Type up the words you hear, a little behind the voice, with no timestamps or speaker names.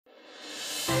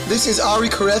This is Ari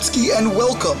Koretsky, and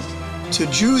welcome to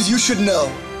Jews You Should Know,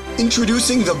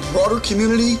 introducing the broader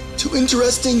community to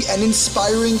interesting and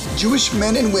inspiring Jewish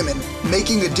men and women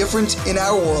making a difference in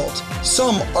our world.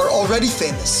 Some are already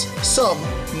famous, some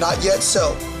not yet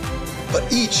so, but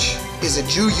each is a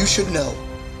Jew you should know.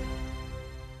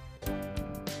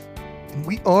 And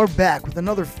we are back with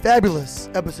another fabulous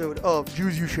episode of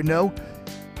Jews You Should Know.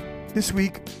 This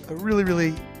week, a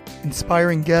really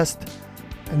inspiring guest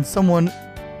and someone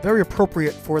very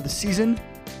appropriate for the season,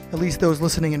 at least those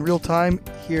listening in real time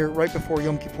here right before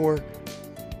Yom Kippur,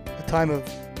 a time of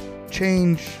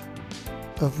change,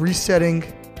 of resetting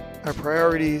our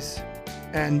priorities,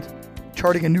 and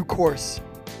charting a new course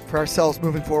for ourselves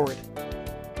moving forward.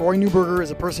 Roy Neuberger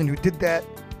is a person who did that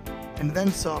and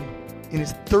then some in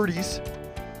his 30s,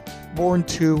 born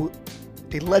to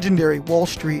a legendary Wall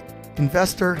Street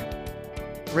investor,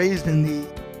 raised in the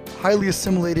highly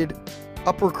assimilated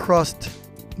upper crust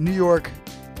New York,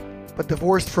 but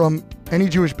divorced from any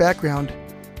Jewish background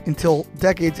until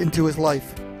decades into his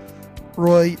life.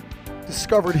 Roy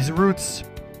discovered his roots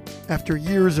after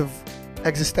years of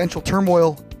existential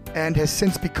turmoil and has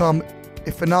since become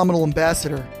a phenomenal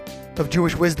ambassador of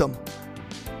Jewish wisdom.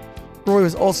 Roy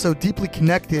was also deeply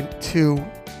connected to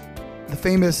the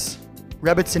famous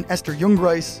Rebbetzin Esther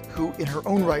Jungreis, who in her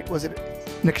own right was an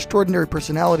extraordinary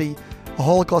personality, a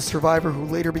Holocaust survivor who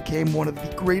later became one of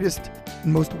the greatest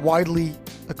and most widely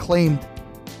acclaimed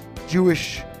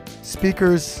Jewish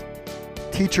speakers,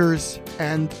 teachers,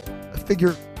 and a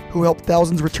figure who helped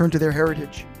thousands return to their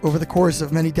heritage over the course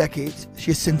of many decades.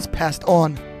 She has since passed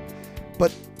on,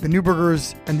 but the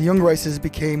Neubergers and the Jungreises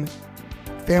became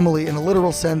family in a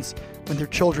literal sense when their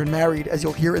children married, as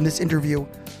you'll hear in this interview,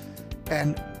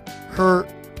 and her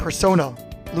persona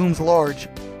looms large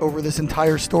over this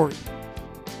entire story.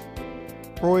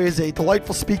 Roy is a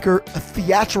delightful speaker, a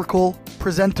theatrical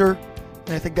presenter,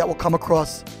 and I think that will come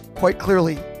across quite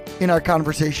clearly in our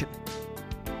conversation.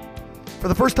 For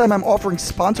the first time, I'm offering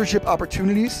sponsorship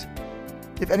opportunities.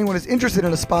 If anyone is interested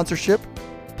in a sponsorship,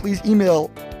 please email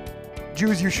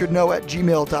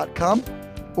jewsyoushouldknow@gmail.com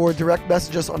or direct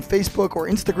message us on Facebook or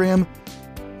Instagram.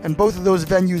 And both of those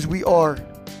venues, we are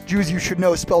Jews You Should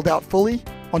Know spelled out fully.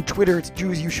 On Twitter, it's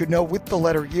Jews You Should Know with the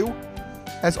letter U.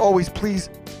 As always, please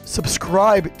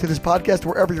subscribe to this podcast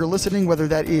wherever you're listening, whether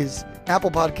that is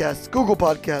Apple Podcasts, Google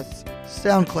Podcasts,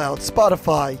 SoundCloud,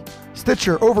 Spotify,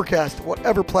 Stitcher, Overcast,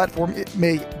 whatever platform it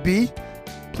may be.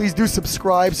 Please do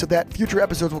subscribe so that future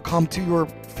episodes will come to your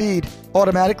feed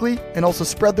automatically, and also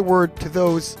spread the word to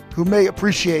those who may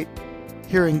appreciate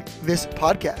hearing this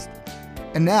podcast.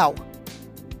 And now,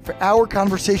 for our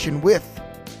conversation with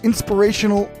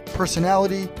inspirational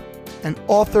personality and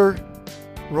author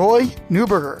Roy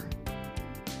Neuberger.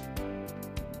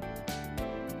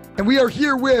 And we are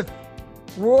here with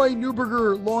Roy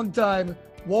Neuberger, longtime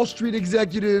Wall Street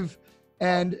executive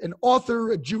and an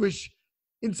author, a Jewish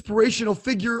inspirational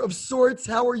figure of sorts.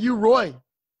 How are you, Roy?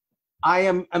 I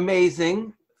am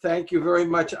amazing. Thank you very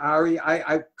much, Ari.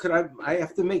 I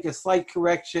have to make a slight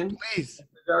correction. Please. At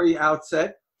the very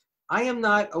outset. I am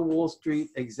not a Wall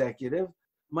Street executive.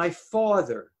 My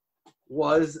father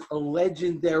was a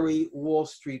legendary Wall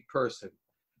Street person.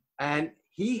 And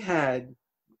he had,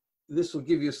 this will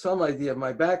give you some idea of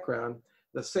my background,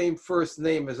 the same first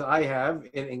name as I have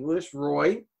in English,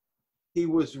 Roy. He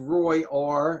was Roy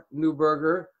R.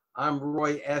 Neuberger. I'm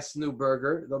Roy S.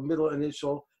 Neuberger. The middle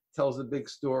initial tells a big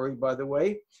story, by the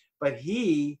way. But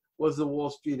he was a Wall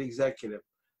Street executive.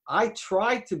 I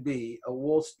tried to be a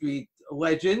Wall Street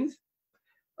legend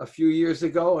a few years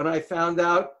ago, and I found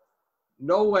out,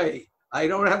 no way, I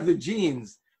don't have the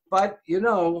genes. But, you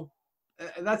know,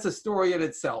 that's a story in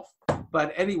itself.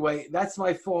 But anyway, that's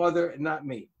my father, not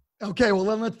me. Okay, well,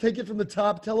 then let's take it from the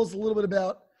top. Tell us a little bit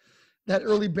about that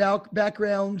early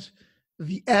background,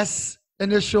 the S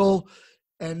initial,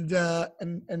 and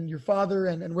your father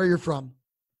and where you're from.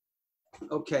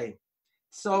 Okay,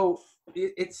 so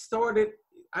it started,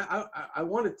 I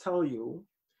want to tell you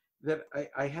that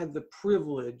I had the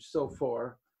privilege so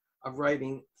far of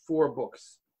writing 4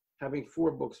 books, having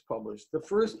 4 books published. The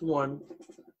first one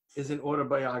is an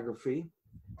autobiography,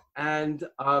 and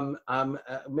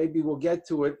maybe we'll get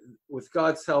to it. With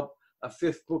God's help, a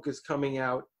 5th book is coming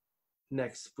out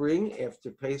next spring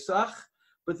after Pesach.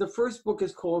 But the first book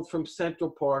is called From Central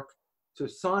Park to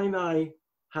Sinai,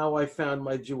 How I Found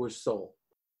My Jewish Soul.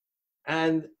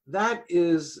 And that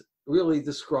really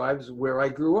describes where I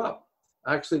grew up.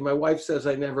 Actually, my wife says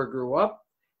I never grew up,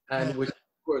 and which, of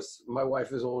course, my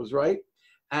wife is always right.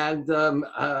 And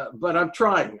but I'm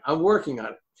trying. I'm working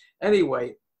on it.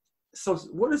 Anyway, so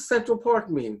what does Central Park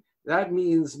mean? That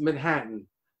means Manhattan.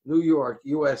 New York,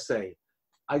 USA.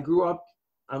 I grew up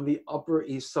on the Upper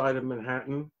East Side of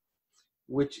Manhattan,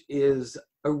 which is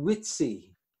a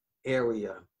ritzy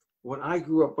area. When I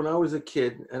grew up, when I was a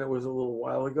kid, and it was a little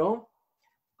while ago,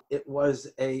 it was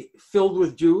filled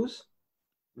with Jews,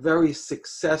 very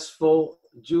successful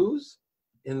Jews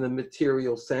in the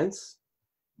material sense,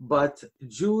 but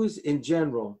Jews in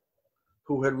general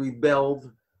who had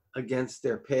rebelled against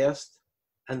their past,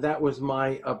 and that was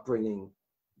my upbringing.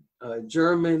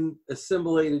 German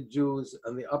assimilated Jews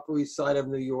on the Upper East Side of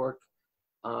New York,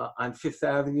 on Fifth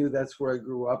Avenue. That's where I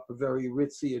grew up, a very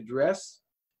ritzy address.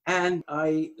 And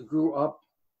I grew up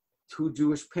to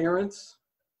Jewish parents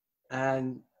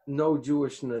and no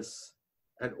Jewishness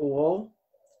at all.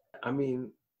 I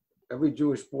mean, every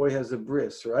Jewish boy has a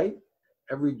bris, right?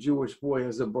 Every Jewish boy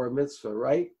has a bar mitzvah,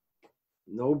 right?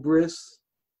 No bris,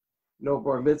 no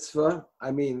bar mitzvah.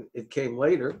 I mean, it came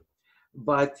later,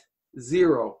 but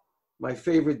zero. My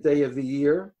favorite day of the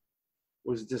year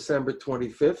was December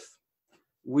 25th.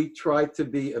 We tried to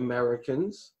be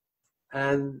Americans,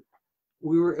 and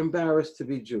we were embarrassed to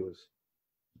be Jews.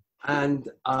 And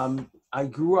I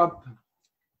grew up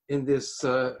in this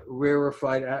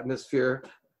rarefied atmosphere.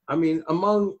 I mean,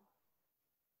 among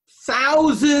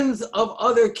thousands of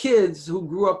other kids who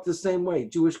grew up the same way,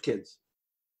 Jewish kids.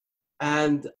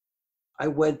 And I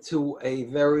went to a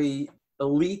very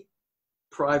elite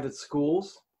private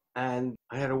schools, and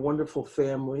I had a wonderful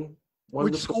family.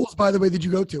 Which schools, by the way, did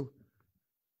you go to?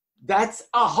 That's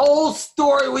a whole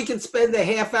story. We can spend a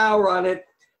half hour on it.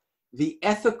 The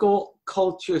ethical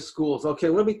culture schools. Okay,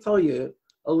 let me tell you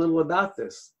a little about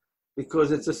this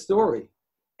because it's a story.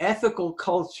 Ethical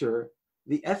culture,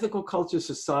 the Ethical Culture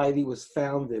Society was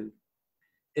founded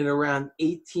in around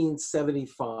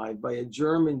 1875 by a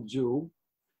German Jew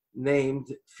named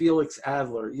Felix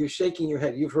Adler. You're shaking your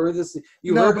head. You've heard this?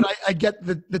 But I get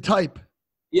the type.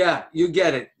 Yeah, you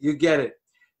get it. You get it.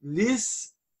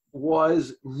 This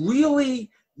was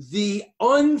really the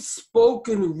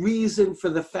unspoken reason for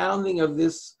the founding of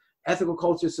this Ethical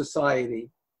Culture Society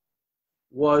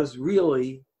was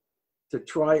really to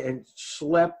try and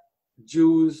schlep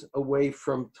Jews away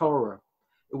from Torah.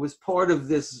 It was part of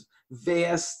this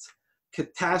vast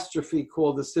catastrophe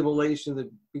called assimilation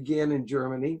that began in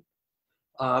Germany.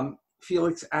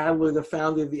 Felix Adler, the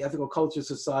founder of the Ethical Culture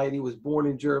Society, was born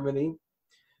in Germany.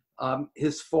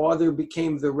 His father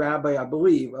became the rabbi, I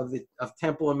believe, of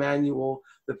Temple Emmanuel,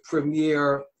 the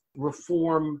premier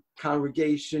Reform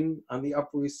congregation on the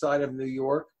Upper East Side of New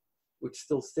York, which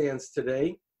still stands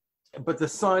today. But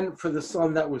for the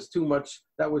son, that was too much.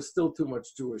 That was still too much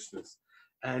Jewishness,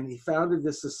 and he founded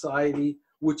this society,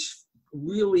 which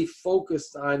really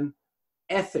focused on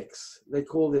ethics. They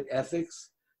called it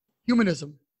ethics.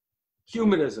 Humanism.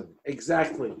 Humanism,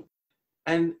 exactly.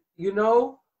 And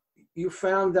you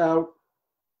found out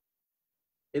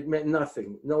it meant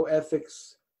nothing. No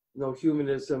ethics, no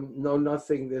humanism, no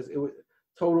nothing. It was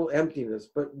total emptiness.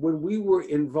 But when we were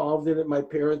involved in it, my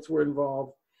parents were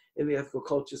involved in the Ethical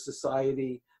Culture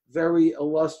Society, very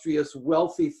illustrious,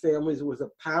 wealthy families. It was a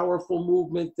powerful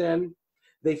movement then.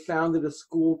 They founded a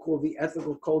school called the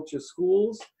Ethical Culture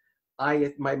Schools.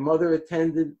 My mother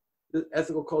attended the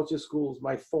Ethical Culture Schools.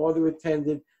 My father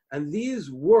attended. And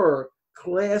these were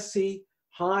classy,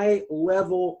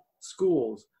 high-level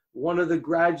schools. One of the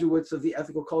graduates of the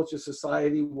Ethical Culture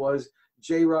Society was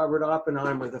J. Robert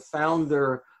Oppenheimer, the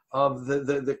founder of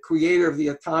the creator of the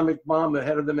atomic bomb, the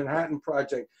head of the Manhattan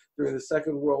Project during the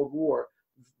Second World War.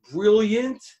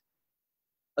 Brilliant,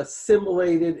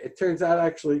 assimilated. It turns out,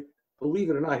 actually, believe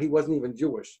it or not, he wasn't even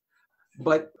Jewish.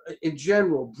 But in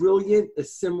general, brilliant,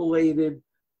 assimilated,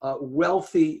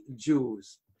 wealthy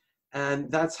Jews. And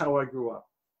that's how I grew up.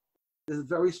 This is a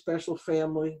very special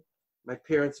family. My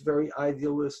parents, very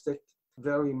idealistic,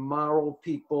 very moral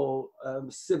people,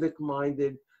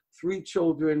 civic-minded, 3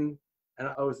 children, and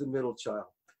I was the middle child.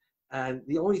 And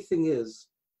the only thing is,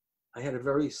 I had a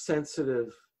very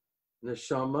sensitive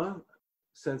neshama,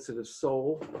 sensitive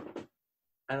soul,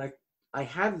 and I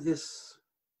have this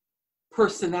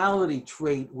personality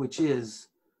trait, which is,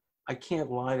 I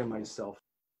can't lie to myself.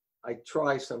 I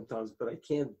try sometimes, but I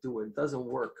can't do it. It doesn't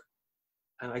work.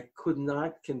 And I could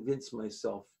not convince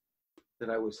myself that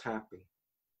I was happy.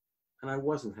 And I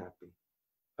wasn't happy.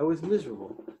 I was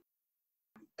miserable.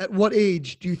 At what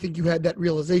age do you think you had that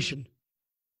realization?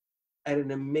 At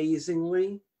an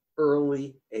amazingly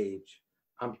early age.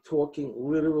 I'm talking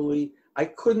literally, I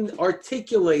couldn't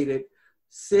articulate it.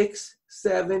 6,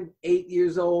 7, 8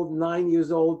 years old, 9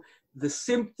 years old. The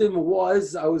symptom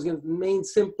was, the main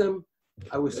symptom,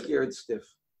 I was scared stiff.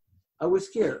 I was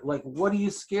scared. Like, what are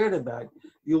you scared about?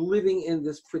 You're living in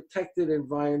this protected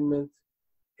environment.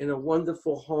 in a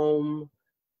wonderful home.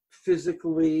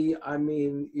 Physically, I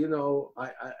mean, you know,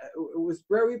 it was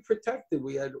very protected.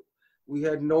 We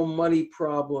had no money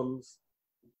problems,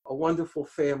 a wonderful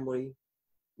family.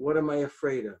 What am I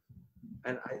afraid of?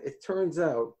 And it turns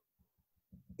out,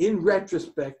 in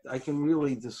retrospect, I can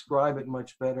really describe it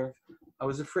much better. I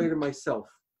was afraid of myself.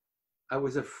 I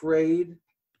was afraid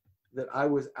that I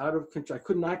was out of control. I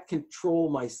could not control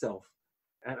myself.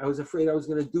 And I was afraid I was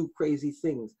going to do crazy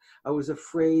things. I was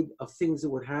afraid of things that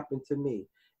would happen to me.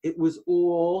 It was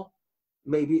all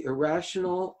maybe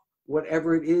irrational,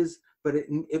 whatever it is, but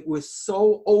it was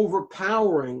so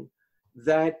overpowering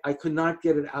that I could not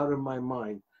get it out of my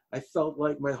mind. I felt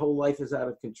like my whole life is out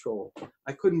of control.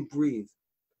 I couldn't breathe.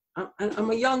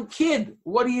 I'm a young kid.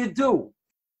 What do you do?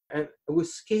 And it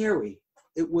was scary.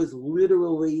 It was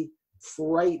literally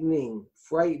frightening.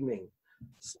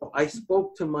 So I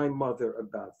spoke to my mother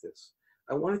about this.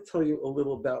 I want to tell you a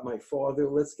little about my father.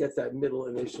 Let's get that middle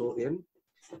initial in.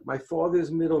 My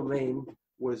father's middle name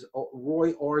was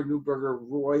Roy R. Neuberger,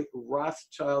 Roy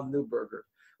Rothschild Neuberger.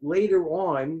 Later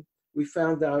on, we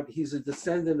found out he's a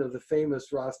descendant of the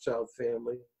famous Rothschild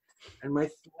family. And my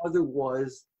father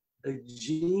was a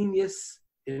genius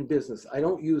in business. I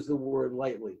don't use the word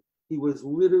lightly. He was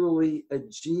literally a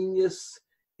genius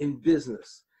in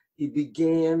business. He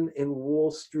began in Wall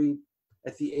Street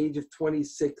at the age of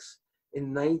 26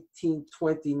 in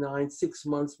 1929, 6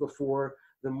 months before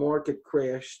the market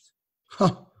crashed.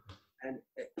 Huh. And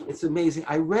it's amazing.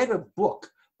 I read a book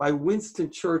by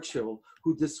Winston Churchill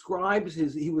who describes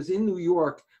he was in New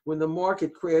York when the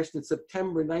market crashed in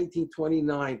September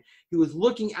 1929. He was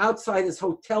looking outside his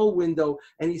hotel window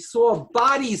and he saw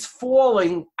bodies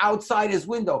falling outside his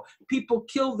window. People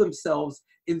killed themselves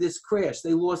in this crash.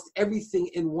 They lost everything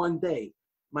in one day.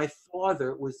 My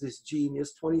father was this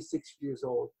genius, 26 years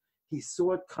old. He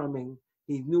saw it coming.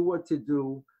 He knew what to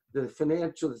do. The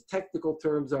technical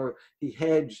terms are he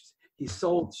hedged, he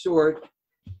sold short.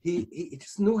 He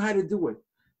just knew how to do it.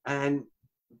 And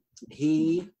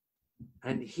he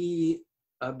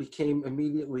became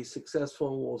immediately successful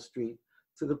on Wall Street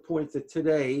to the point that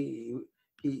today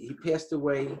he passed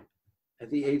away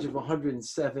at the age of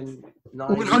 107.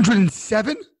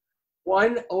 107?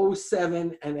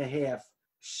 107 and a half,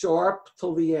 sharp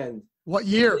till the end. What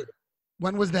year?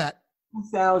 When was that?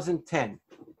 2010.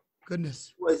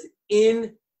 Goodness. Was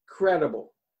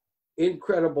incredible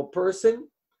person,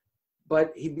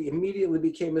 but he immediately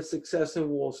became a success in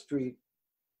Wall Street,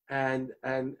 and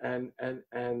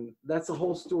that's a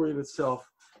whole story in itself,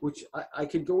 which I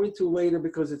could go into later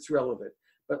because it's relevant.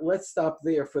 But let's stop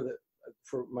there for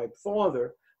my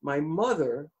father. My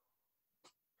mother,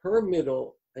 her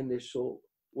middle initial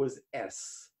was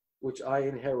S, which I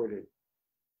inherited.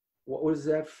 What was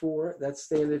that for? That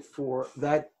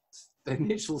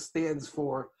initial stands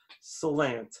for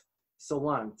Salant.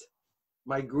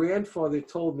 My grandfather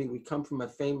told me we come from a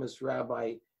famous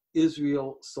rabbi,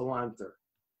 Israel Salanter,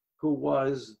 who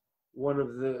was one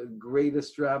of the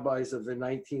greatest rabbis of the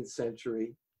 19th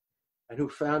century and who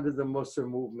founded the Musar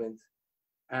movement.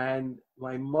 And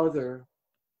my mother,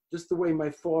 just the way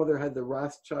my father had the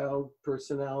Rothschild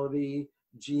personality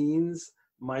genes,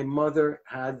 my mother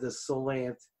had the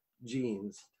Salant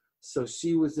genes. So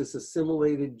she was this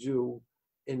assimilated Jew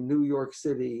in New York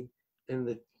City in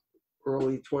the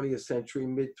early 20th century,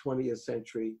 mid 20th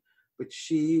century, but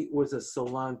she was a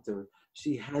Salanter.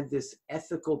 She had this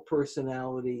ethical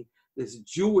personality, this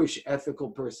Jewish ethical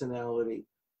personality,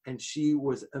 and she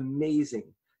was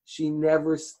amazing. She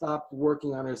never stopped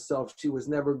working on herself. She was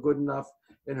never good enough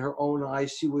in her own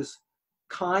eyes. She was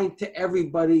kind to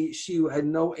everybody. She had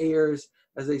no airs.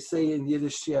 As they say in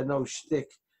Yiddish, she had no shtick.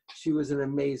 She was an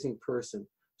amazing person.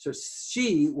 So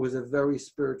she was a very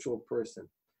spiritual person,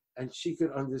 and she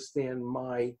could understand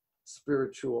my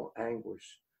spiritual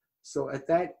anguish. So at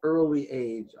that early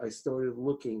age, I started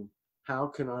looking, how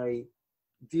can I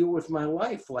deal with my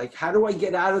life? Like, how do I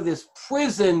get out of this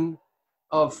prison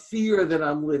of fear that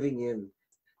I'm living in?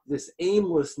 This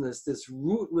aimlessness, this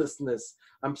rootlessness.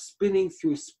 I'm spinning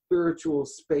through spiritual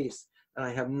space and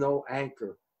I have no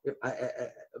anchor.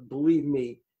 Believe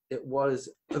me, it was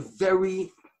a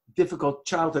very difficult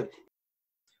childhood.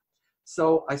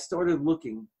 So I started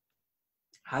looking,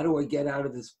 how do I get out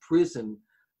of this prison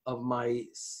of my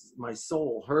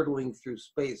soul hurtling through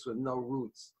space with no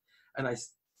roots? And I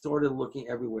started looking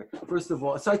everywhere. First of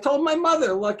all, so I told my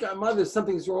mother, look, mother,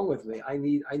 something's wrong with me. I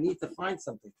need to find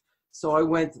something. So I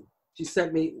went, she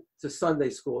sent me to Sunday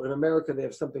school. In America, they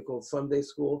have something called Sunday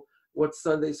school. What's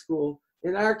Sunday school?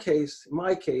 In our case,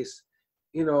 my case,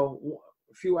 you know,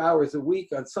 a few hours a week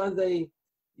on Sunday,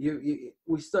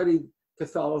 we studied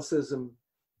Catholicism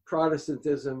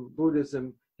Protestantism,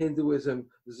 Buddhism, Hinduism,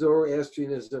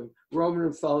 Zoroastrianism, Roman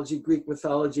mythology, Greek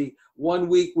mythology. 1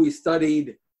 week we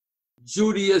studied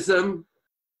Judaism.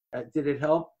 Did it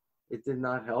help? It did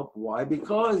not help. Why?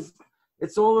 Because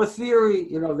it's all a theory.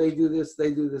 You know, they do this,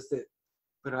 they do this.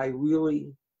 But I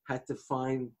really had to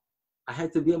I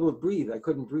had to be able to breathe. I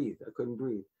couldn't breathe.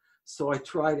 So I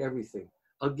tried everything.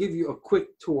 I'll give you a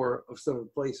quick tour of some of the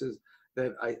places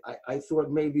that I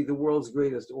thought maybe the world's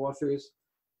greatest authors,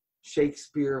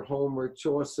 Shakespeare, Homer,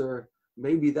 Chaucer,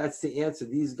 maybe that's the answer.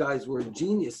 These guys were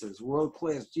geniuses,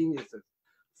 world-class geniuses.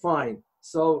 Fine.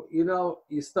 So, you know,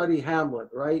 you study Hamlet,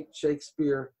 right?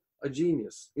 Shakespeare, a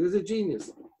genius. He was a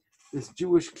genius. This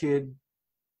Jewish kid,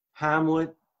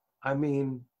 Hamlet, I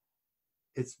mean,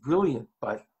 it's brilliant,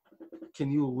 but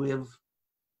can you live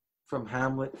from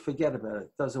Hamlet? Forget about it.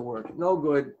 Doesn't work. No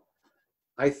good.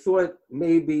 I thought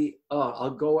maybe, I'll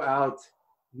go out.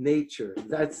 Nature.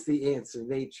 That's the answer.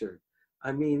 Nature.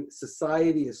 I mean,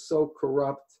 society is so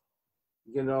corrupt.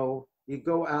 You know, you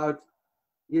go out,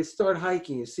 you start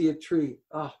hiking, you see a tree.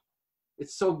 Oh,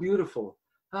 it's so beautiful.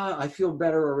 I feel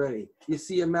better already. You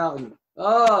see a mountain.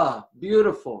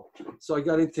 Beautiful. So I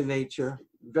got into nature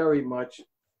very much.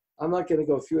 I'm not going to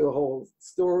go through the whole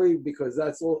story because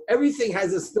that's all. Everything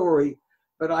has a story,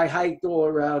 but I hiked all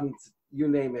around, you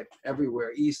name it,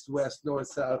 everywhere, east, west, north,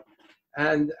 south,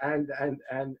 but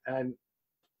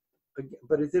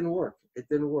it didn't work. It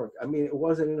didn't work. I mean, it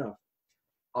wasn't enough.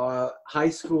 High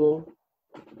school,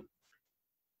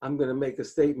 I'm going to make a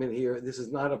statement here. This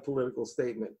is not a political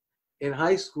statement. In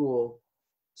high school,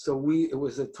 it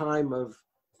was a time of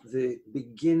the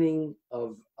beginning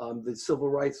of the civil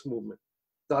rights movement.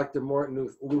 Dr. Martin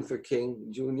Luther King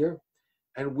Jr.,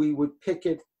 and we would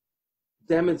picket,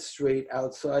 demonstrate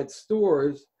outside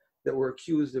stores that were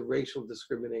accused of racial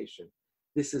discrimination.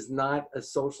 This is not a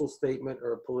social statement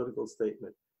or a political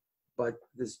statement, but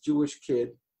this Jewish kid,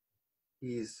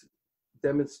 he's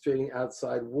demonstrating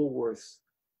outside Woolworths,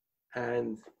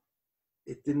 and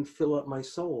it didn't fill up my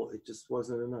soul. It just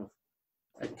wasn't enough.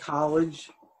 At college,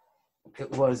 it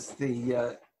was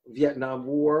the Vietnam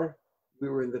War. We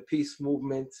were in the peace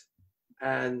movement,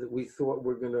 and we thought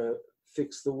we're going to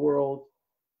fix the world,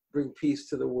 bring peace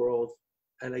to the world.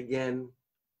 And again,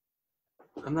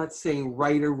 I'm not saying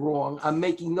right or wrong. I'm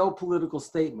making no political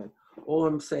statement. All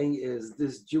I'm saying is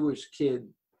this Jewish kid,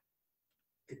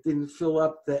 it didn't fill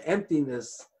up the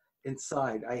emptiness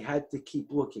inside. I had to keep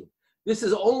looking. This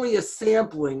is only a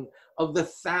sampling of the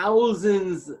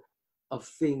thousands of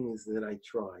things that I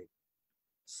tried.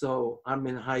 So I'm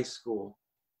in high school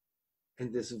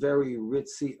in this very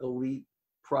ritzy, elite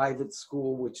private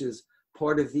school, which is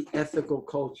part of the ethical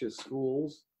culture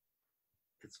schools.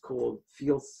 It's called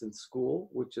Fieldston School,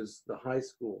 which is the high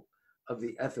school of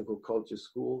the ethical culture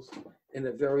schools in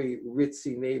a very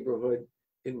ritzy neighborhood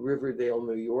in Riverdale,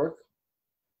 New York.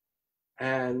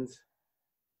 And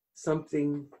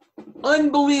something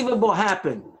unbelievable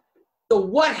happened. So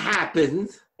what happened?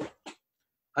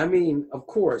 I mean, of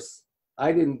course,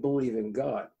 I didn't believe in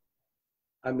God.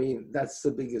 I mean, that's the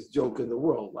biggest joke in the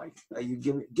world. Like, you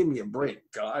give me a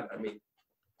break, God.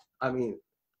 I mean,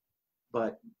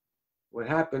 but what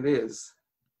happened is,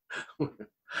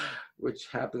 which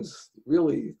happens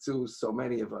really to so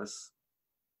many of us,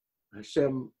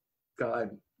 Hashem,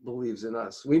 God, believes in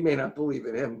us. We may not believe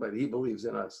in him, but he believes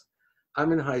in us.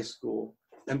 I'm in high school,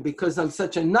 and because I'm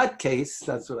such a nutcase,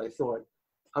 that's what I thought,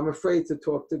 I'm afraid to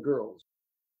talk to girls.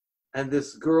 And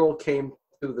this girl came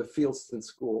to the Fieldston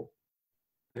School.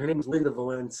 Her name was Linda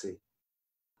Valenci.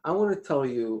 I want to tell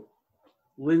you,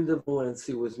 Linda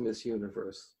Valenci was Miss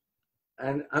Universe.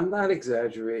 And I'm not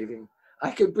exaggerating.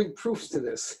 I could bring proofs to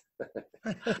this.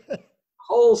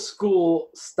 Whole school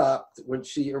stopped when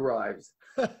she arrived.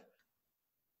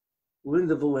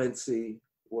 Linda Valenci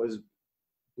was,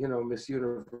 Miss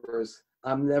Universe.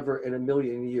 I'm never in a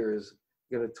million years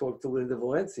going to talk to Linda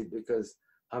Valenci because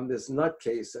I'm this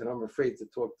nutcase and I'm afraid to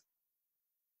talk.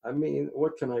 I mean,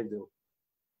 what can I do?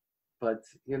 But,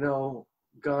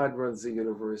 God runs the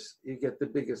universe. You get the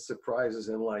biggest surprises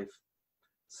in life.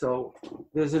 So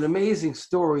there's an amazing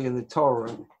story in the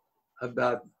Torah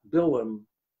about Bilam,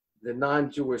 the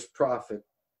non-Jewish prophet,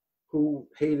 who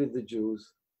hated the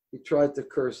Jews. He tried to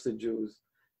curse the Jews.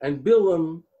 And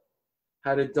Bilam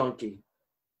had a donkey.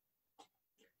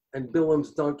 And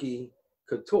Bilam's donkey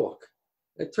could talk.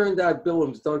 It turned out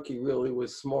Bilam's donkey really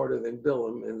was smarter than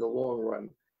Bilam in the long run.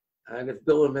 And if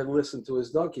Bilam had listened to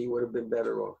his donkey, he would have been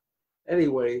better off.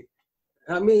 Anyway,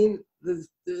 I mean,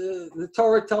 the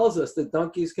Torah tells us that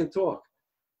donkeys can talk.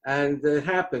 And it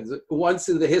happens once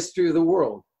in the history of the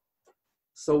world.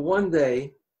 So one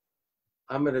day,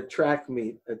 I'm at a track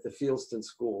meet at the Fieldston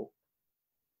School,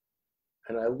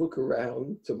 and I look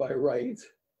around to my right,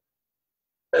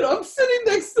 and I'm sitting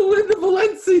next to Linda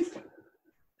Valenci.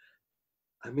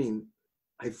 I mean,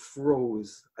 I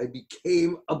froze. I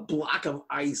became a block of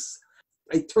ice.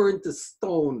 I turned to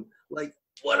stone, like,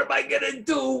 what am I gonna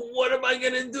do? What am I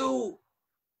gonna do?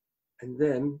 And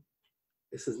then,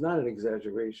 this is not an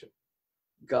exaggeration,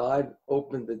 God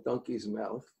opened the donkey's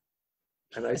mouth,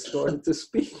 and I started to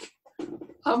speak.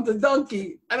 I'm the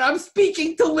donkey, and I'm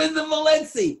speaking to Linda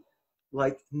Valenci.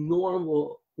 Like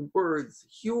normal words,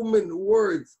 human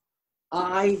words.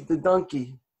 I, the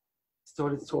donkey,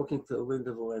 started talking to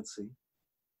Linda Valenci,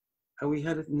 and we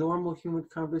had a normal human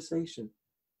conversation.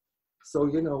 So,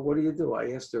 what do?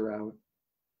 I asked her out,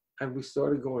 and we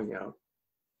started going out,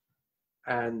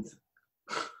 and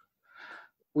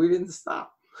we didn't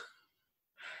stop.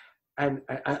 And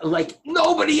like,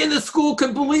 nobody in the school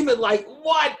could believe it. Like,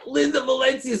 what? Linda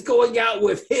Valenci is going out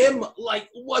with him? Like,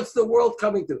 what's the world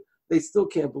coming to? They still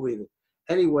can't believe it.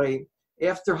 Anyway,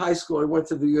 after high school, I went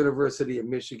to the University of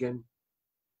Michigan.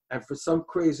 And for some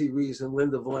crazy reason,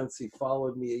 Linda Valenci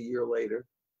followed me a year later.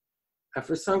 And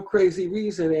for some crazy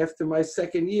reason, after my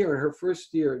second year, her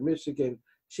first year at Michigan,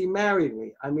 she married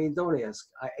me. I mean, don't ask.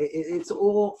 It's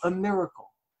all a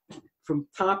miracle. From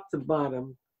top to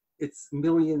bottom, it's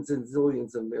millions and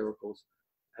zillions of miracles.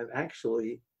 And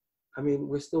actually, I mean,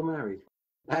 we're still married.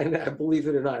 And I believe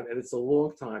it or not, and it's a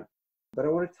long time. But I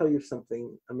want to tell you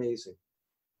something amazing.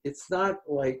 It's not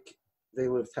like they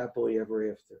lived happily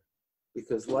ever after,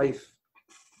 because life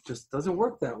just doesn't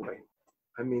work that way.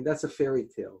 I mean, that's a fairy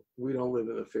tale. We don't live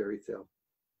in a fairy tale.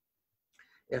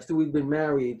 After we'd been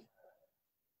married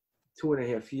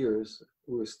 2.5 years,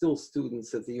 we were still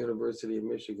students at the University of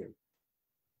Michigan.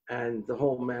 And the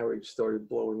whole marriage started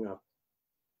blowing up.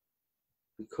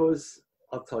 Because,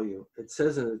 I'll tell you, it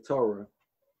says in the Torah,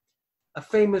 a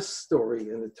famous story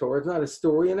in the Torah, it's not a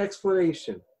story, an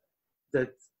explanation, that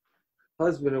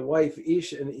husband and wife,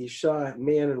 Ish and Isha,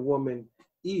 man and woman,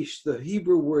 Ish, the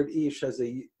Hebrew word Ish has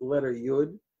a letter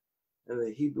Yud, and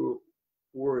the Hebrew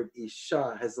word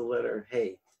Isha has the letter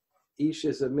Hey. Ish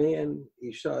is a man,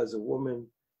 Isha is a woman,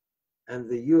 and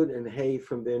the Yud and Hey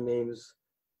from their names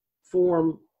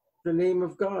form the name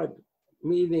of God,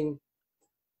 meaning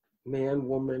man,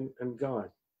 woman, and God.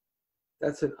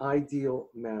 That's an ideal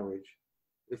marriage.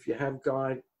 If you have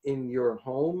God in your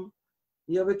home,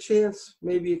 you have a chance,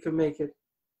 maybe you can make it.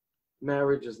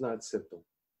 Marriage is not simple.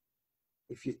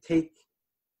 If you take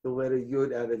the letter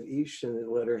Yud out of Ish and the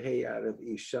letter Hey out of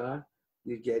Isha,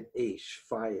 you get Ish,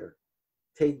 fire.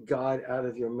 Take God out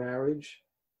of your marriage,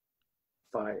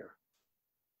 fire.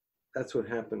 That's what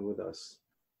happened with us.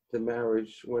 The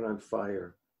marriage went on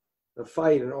fire. A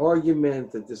fight, an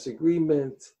argument, a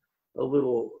disagreement, a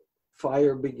little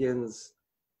fire begins.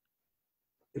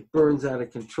 It burns out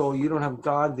of control. You don't have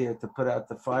God there to put out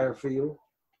the fire for you.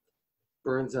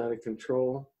 Burns out of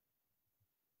control.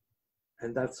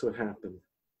 And that's what happened.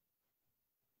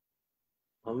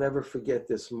 I'll never forget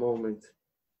this moment.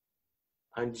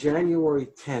 On January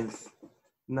 10th,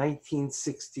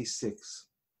 1966,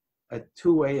 at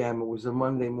 2 a.m., it was a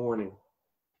Monday morning,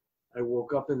 I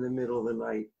woke up in the middle of the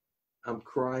night. I'm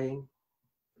crying.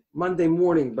 Monday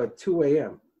morning, but 2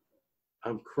 a.m.,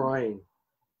 I'm crying.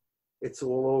 It's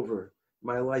all over.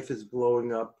 My life is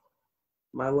blowing up.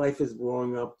 My life is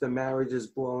blowing up. The marriage is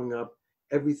blowing up.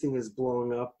 Everything is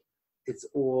blowing up. It's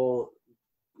all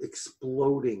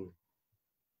exploding.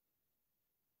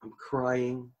 I'm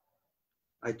crying.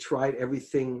 I tried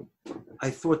everything. I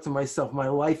thought to myself, my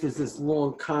life is this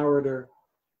long corridor.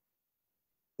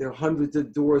 There are hundreds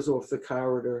of doors off the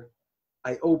corridor.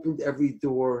 I opened every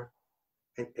door,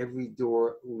 and every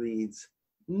door leads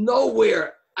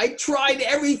nowhere. I tried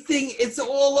everything. It's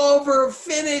all over,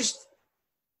 finished.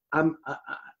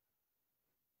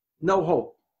 No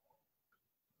hope.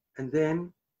 And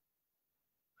then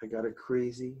I got a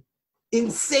crazy,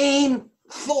 insane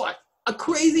thought. A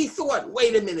crazy thought.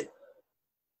 Wait a minute.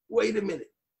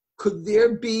 Could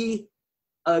there be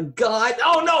a God?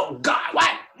 Oh, no. God,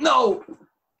 what? No.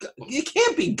 You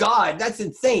can't be God. That's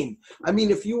insane. I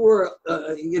mean, if you were,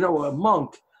 a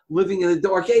monk living in the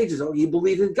Dark Ages, you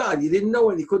believed in God. You didn't know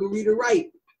it. You couldn't read or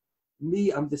write.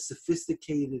 Me, I'm the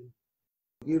sophisticated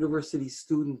university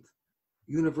student,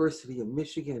 University of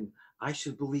Michigan. I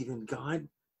should believe in God?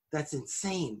 That's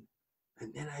insane.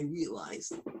 And then I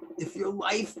realized, if your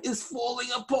life is falling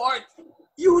apart,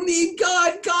 you need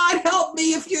God. God, help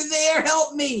me. If you're there,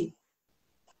 help me.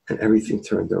 And everything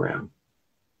turned around.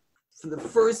 For the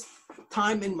first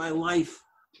time in my life,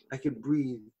 I could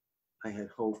breathe. I had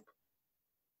hope.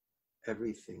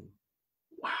 Everything.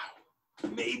 Wow.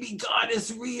 Maybe God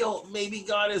is real. Maybe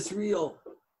God is real.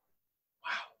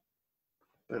 Wow.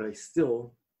 But I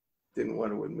still didn't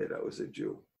want to admit I was a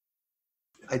Jew.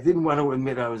 I didn't want to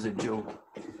admit I was a Jew.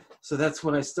 So that's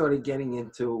when I started getting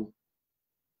into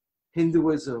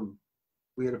Hinduism.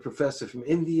 We had a professor from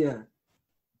India.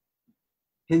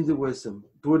 Hinduism,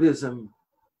 Buddhism.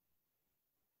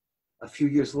 A few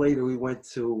years later, we went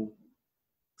to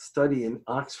study in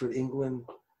Oxford, England.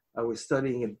 I was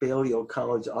studying at Balliol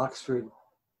College, Oxford.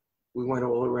 We went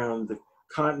all around the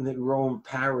continent, Rome,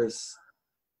 Paris,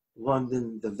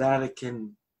 London, the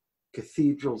Vatican,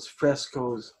 cathedrals,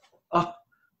 frescoes. Oh,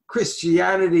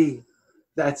 Christianity,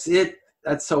 that's it.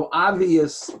 That's so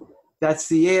obvious. That's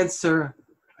the answer.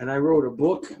 And I wrote a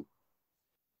book,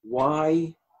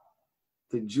 Why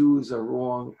the Jews Are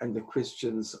Wrong and the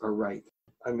Christians Are Right.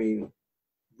 I mean,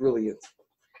 brilliant.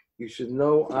 You should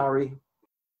know, Ari,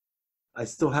 I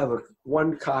still have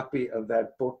one copy of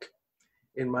that book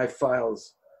in my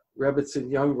files. Rebbetzin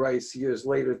Jungreis years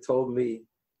later told me,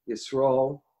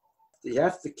 Yisrael, you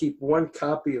have to keep one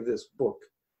copy of this book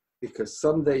because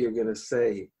someday you're going to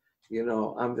say, you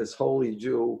know, I'm this holy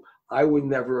Jew. I would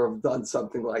never have done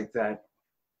something like that.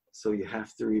 So you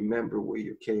have to remember where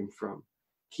you came from.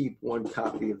 Keep one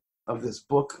copy of this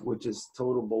book, which is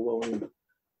total baloney.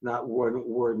 Not one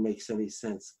word makes any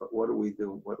sense, but what do we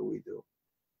do? What do we do?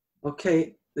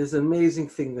 Okay, there's an amazing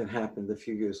thing that happened a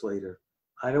few years later.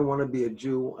 I don't want to be a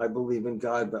Jew. I believe in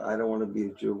God, but I don't want to be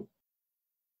a Jew.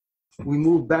 We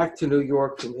moved back to New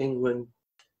York from England.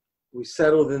 We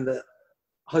settled in the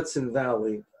Hudson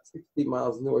Valley, 60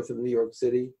 miles north of New York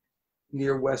City,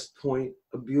 near West Point,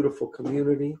 a beautiful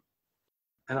community.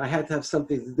 And I had to have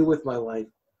something to do with my life.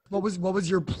 What was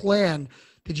your plan?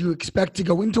 Did you expect to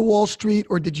go into Wall Street,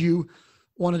 or did you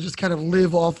want to just kind of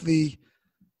live off the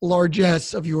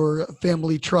largesse of your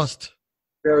family trust?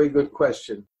 Very good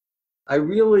question. I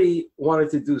really wanted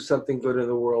to do something good in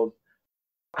the world.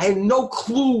 I had no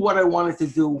clue what I wanted to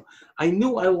do. I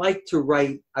knew I liked to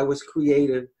write. I was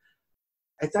creative.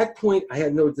 At that point, I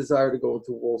had no desire to go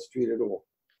into Wall Street at all.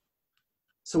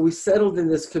 So we settled in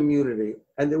this community,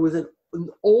 and there was an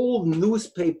old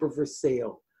newspaper for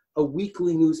sale, a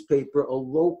weekly newspaper, a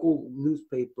local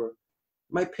newspaper.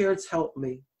 My parents helped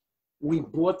me. We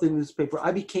bought the newspaper.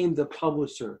 I became the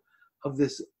publisher of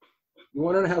this. You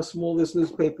want to know how small this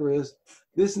newspaper is?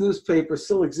 This newspaper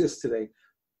still exists today.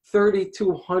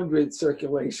 3,200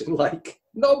 circulation, like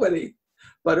nobody.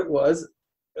 But it was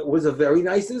a very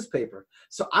nice newspaper.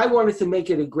 So I wanted to make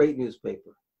it a great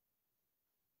newspaper.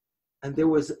 And there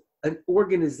was an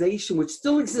organization which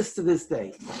still exists to this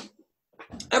day.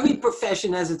 Every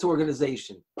profession has its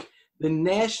organization. The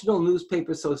National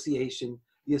Newspaper Association,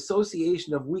 the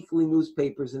Association of Weekly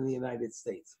Newspapers in the United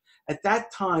States. At that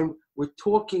time, we're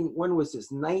talking, when was this?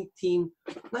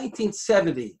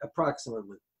 1970,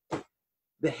 approximately.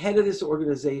 The head of this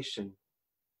organization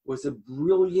was a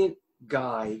brilliant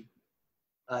guy,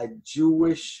 a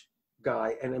Jewish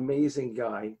guy, an amazing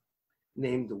guy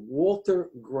named Walter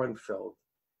Grunfeld.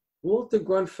 Walter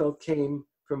Grunfeld came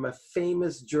from a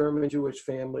famous German Jewish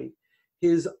family.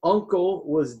 His uncle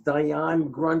was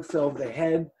Dion Grunfeld, the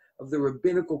head of the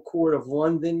Rabbinical Court of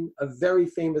London, a very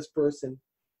famous person.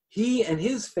 He and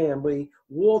his family,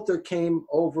 Walter, came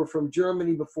over from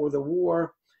Germany before the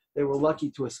war. They were lucky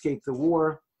to escape the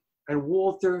war. And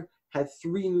Walter had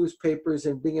 3 newspapers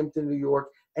in Binghamton, New York,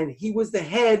 and he was the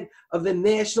head of the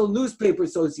National Newspaper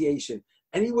Association.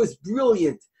 And he was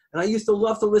brilliant. And I used to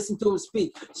love to listen to him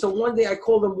speak. So one day I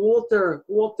called him, Walter,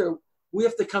 we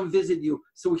have to come visit you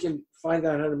so we can find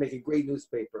out how to make a great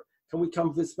newspaper. Can we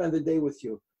come spend the day with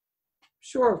you?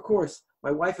 Sure, of course.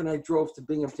 My wife and I drove to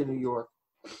Binghamton, New York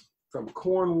from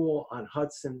Cornwall on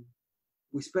Hudson.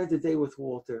 We spent the day with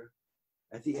Walter.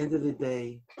 At the end of the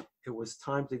day, it was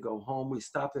time to go home. We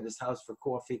stopped at his house for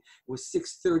coffee. It was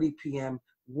 6:30 p.m.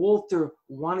 Walter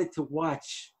wanted to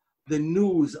watch the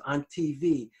news on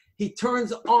TV. He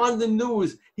turns on the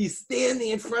news. He's standing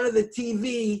in front of the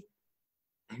TV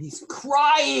and he's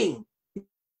crying.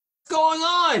 What's going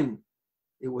on?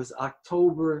 It was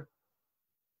October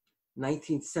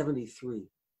 1973,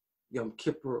 Yom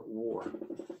Kippur War.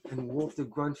 And Walter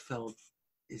Grunfeld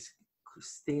is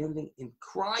standing and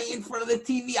crying in front of the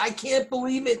TV. I can't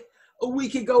believe it. A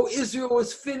week ago, Israel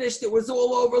was finished. It was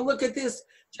all over. Look at this.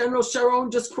 General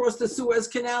Sharon just crossed the Suez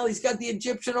Canal. He's got the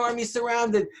Egyptian army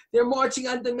surrounded. They're marching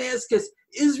on Damascus.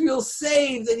 Israel's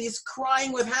saved, and he's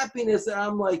crying with happiness. And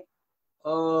I'm like,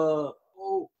 yeah.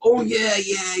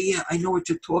 I know what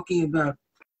you're talking about.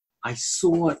 I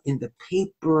saw it in the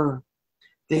paper.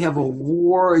 They have a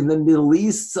war in the Middle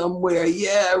East somewhere.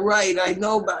 Yeah, right. I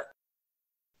know about it.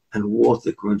 And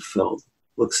Walter Grunfeld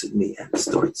looks at me and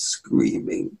starts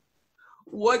screaming.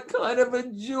 What kind of a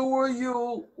Jew are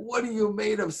you? What are you,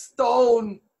 made of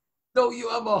stone? Don't you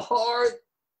have a heart?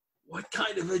 What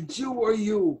kind of a Jew are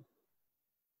you?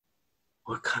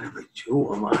 What kind of a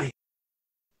Jew am I?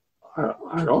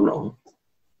 I don't know.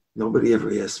 Nobody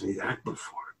ever asked me that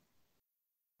before.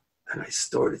 And I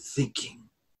started thinking.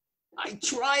 I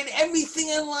tried everything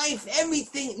in life,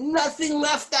 everything, nothing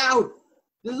left out.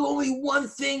 There's only one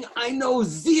thing I know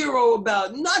zero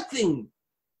about, nothing.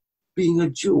 Being a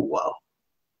Jew. Well,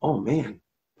 oh man,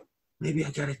 maybe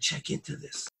I gotta check into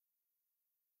this.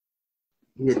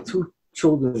 He had 2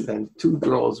 children then, 2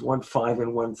 girls, one 5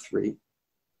 and one 3.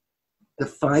 The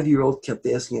 5-year-old kept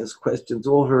asking us questions.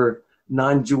 All her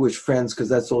non-Jewish friends, because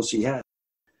that's all she had,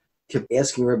 kept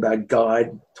asking her about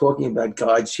God, talking about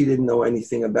God. She didn't know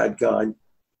anything about God.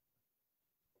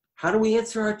 How do we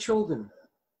answer our children?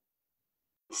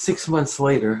 6 months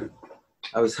later,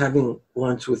 I was having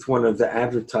lunch with one of the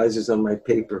advertisers on my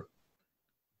paper,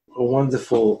 a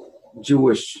wonderful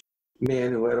Jewish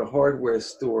man who had a hardware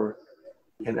store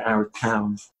in our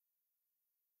town.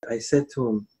 I said to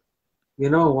him,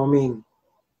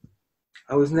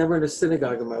 I was never in a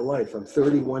synagogue in my life. I'm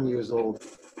 31 years old.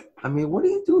 What do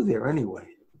you do there anyway?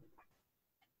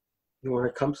 You want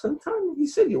to come sometime? He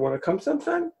said, you want to come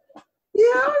sometime?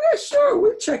 Yeah, sure,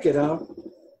 we'll check it out.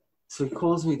 So he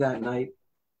calls me that night.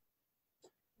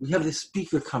 We have this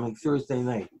speaker coming Thursday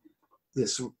night.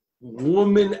 This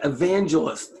woman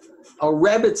evangelist, a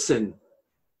Rebbetzin.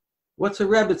 What's a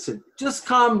Rebbetzin? Just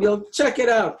come, you'll check it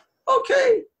out.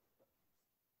 Okay.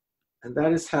 And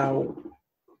that is how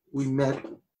we met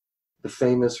the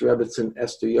famous Rebbetzin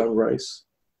Esther Jungreis,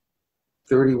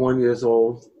 31 years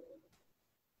old.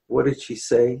 What did she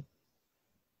say?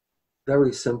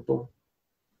 Very simple.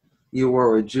 You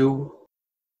are a Jew.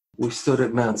 We stood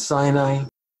at Mount Sinai.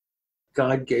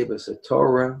 God gave us a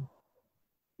Torah.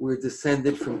 We're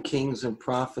descended from kings and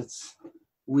prophets.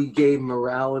 We gave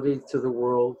morality to the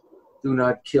world. Do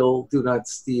not kill, do not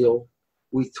steal.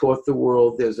 We taught the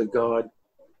world there's a God.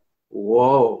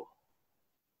 Whoa.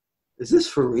 Is this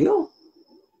for real?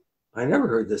 I never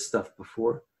heard this stuff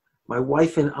before. My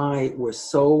wife and I were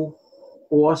so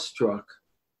awestruck.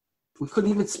 We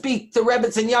couldn't even speak to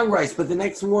Rebbetzin Jungreis, but the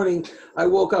next morning I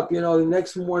woke up, the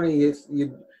next morning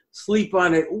you sleep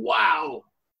on it. Wow.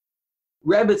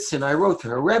 Rebbetzin, I wrote to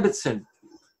her, Rebbetzin,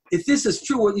 if this is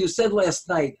true what you said last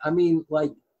night,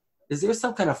 is there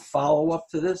some kind of follow-up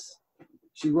to this?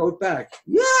 She wrote back,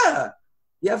 yeah,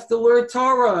 you have to learn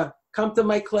Torah. Come to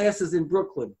my classes in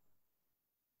Brooklyn.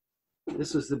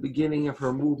 This was the beginning of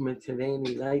her movement in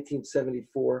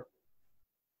 1974.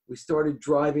 We started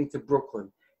driving to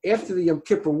Brooklyn. After the Yom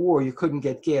Kippur War, you couldn't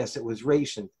get gas. It was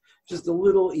rationed. Just a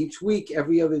little each week,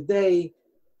 every other day.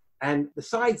 And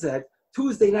besides that,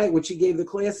 Tuesday night when she gave the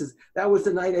classes, that was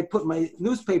the night I put my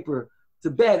newspaper to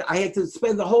bed. I had to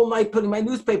spend the whole night putting my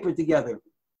newspaper together.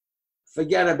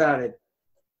 Forget about it.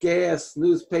 Gas,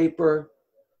 newspaper.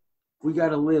 We got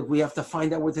to live. We have to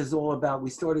find out what this is all about. We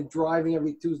started driving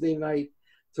every Tuesday night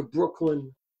to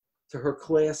Brooklyn, to her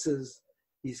classes.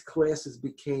 These classes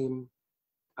became,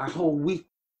 our whole week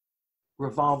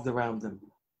revolved around them.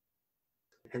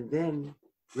 And then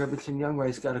Rebbetzin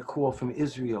Jungreis got a call from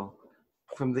Israel,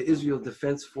 from the Israel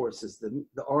Defense Forces,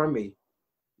 the army.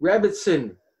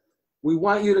 Rebbetzin, we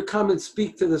want you to come and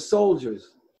speak to the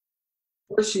soldiers.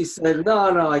 First she said,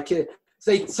 no, I can't.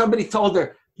 Somebody told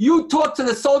her, you talk to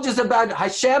the soldiers about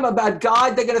Hashem, about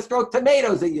God, they're going to throw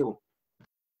tomatoes at you.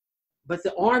 But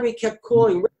the army kept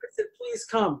calling, Rebbetzin, please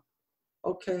come.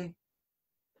 Okay.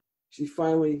 She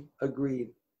finally agreed.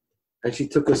 And she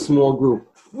took a small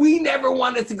group. We never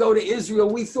wanted to go to Israel.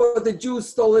 We thought the Jews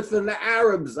stole it from the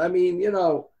Arabs.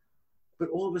 But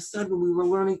all of a sudden we were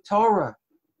learning Torah.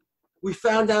 We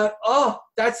found out,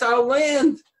 that's our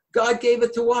land. God gave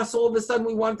it to us. All of a sudden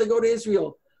we wanted to go to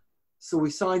Israel. So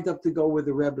we signed up to go with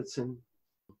the Rebbetzin.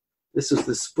 This was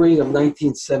the spring of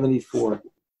 1974.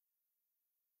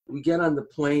 We get on the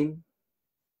plane,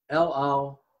 El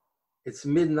Al. It's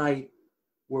midnight.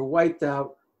 We're wiped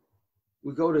out.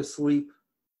 We go to sleep.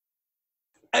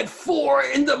 At 4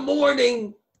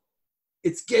 a.m,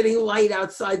 it's getting light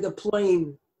outside the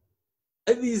plane.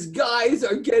 And these guys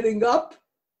are getting up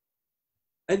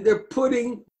and they're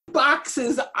putting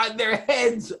boxes on their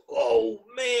heads. Oh,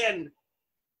 man.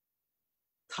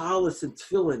 Talis and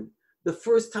tefillin. The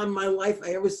first time in my life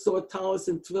I ever saw talis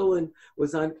and tefillin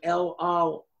was on El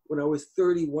Al when I was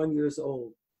 31 years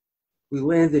old. We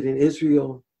landed in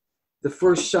Israel. The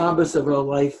first Shabbos of our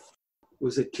life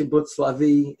was at Kibbutz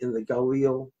Lavi in the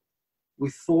Galil. We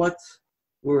thought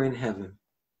we're in heaven.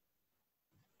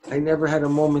 I never had a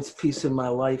moment's peace in my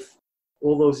life.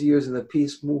 all those years in the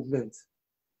peace movement,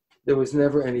 there was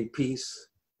never any peace.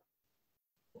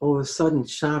 All of a sudden,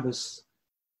 Shabbos,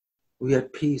 we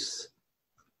had peace.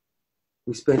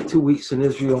 We spent 2 weeks in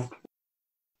Israel,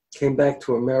 came back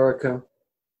to America.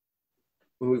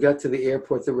 When we got to the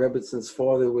airport, the Rebetzin's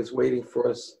father was waiting for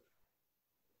us.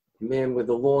 A man with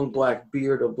a long black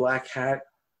beard, a black hat.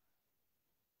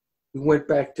 We went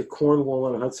back to Cornwall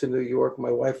on Hudson, New York.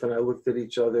 My wife and I looked at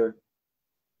each other.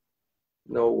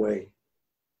 No way.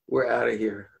 We're out of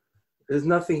here. There's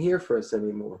nothing here for us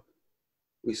anymore.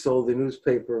 We sold the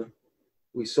newspaper.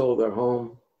 We sold our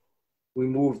home. We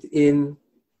moved in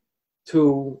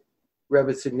to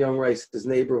Rebbetzin Jungreis'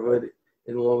 neighborhood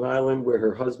in Long Island, where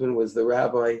her husband was the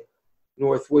rabbi,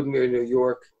 North Woodmere, New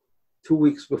York, 2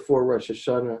 weeks before Rosh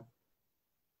Hashanah.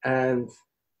 And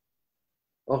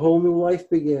a whole new life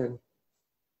began.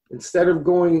 Instead of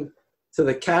going to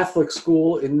the Catholic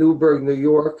school in Neuberger, New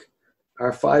York,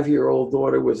 our 5-year-old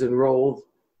daughter was enrolled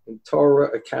in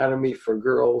Torah Academy for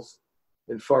Girls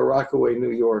in Far Rockaway,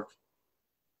 New York.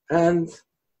 And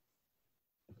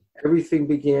everything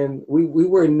began. We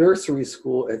were in nursery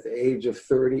school at the age of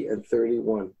 30 and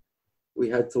 31. We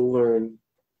had to learn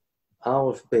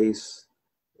Aleph Beis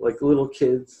like little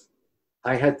kids.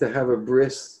 I had to have a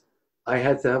bris. I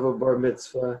had to have a bar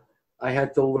mitzvah. I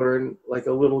had to learn like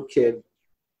a little kid.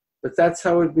 But that's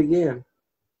how it began.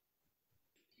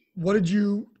 What did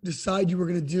you decide you were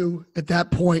going to do at that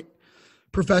point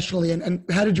professionally? And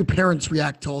how did your parents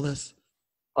react to all this?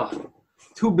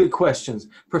 Two big questions.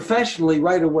 Professionally,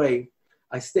 right away,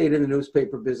 I stayed in the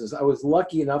newspaper business. I was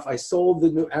lucky enough. I sold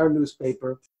our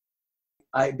newspaper.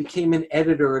 I became an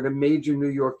editor at a major New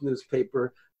York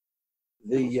newspaper,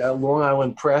 the Long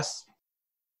Island Press,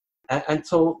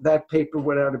 until that paper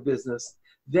went out of business.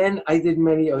 Then I did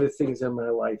many other things in my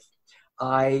life.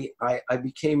 I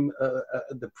became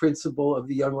the principal of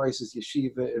the Jungreis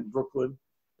Yeshiva in Brooklyn,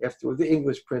 after the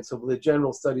English principal, the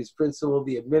general studies principal,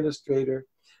 the administrator.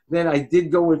 Then I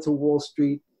did go into Wall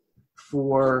Street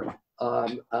for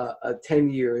 10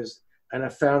 years, and I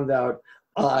found out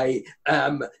I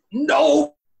am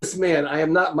no man. I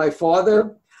am not my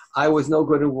father. I was no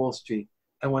good at Wall Street.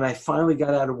 And when I finally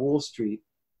got out of Wall Street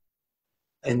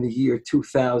in the year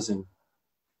 2000,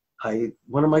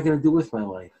 what am I going to do with my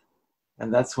life?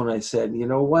 And that's when I said, you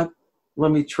know what?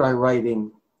 Let me try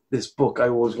writing this book I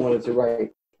always wanted to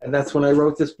write. And that's when I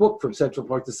wrote this book, From Central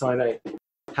Park to Sinai,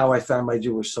 How I Found My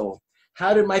Jewish Soul.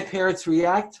 How did my parents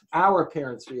react? Our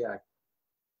parents react.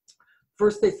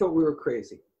 First, they thought we were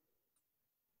crazy.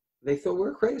 They thought we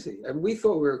were crazy. And we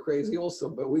thought we were crazy also,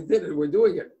 but we did it. We're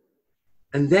doing it.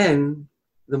 And then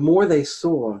the more they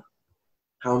saw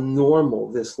how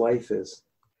normal this life is.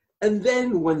 And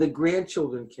then when the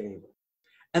grandchildren came,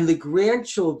 and the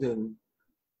grandchildren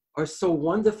are so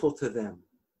wonderful to them,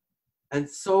 and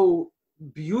so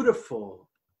beautiful,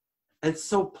 and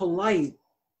so polite,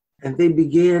 and they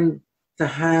began to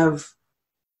have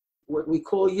what we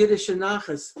call Yiddish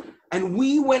Nachas. And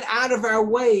we went out of our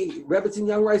way. Rebbetzin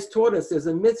Jungreis taught us there's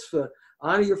a mitzvah,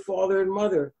 honor your father and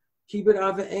mother, kibbud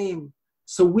av v'em.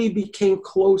 So we became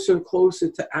closer and closer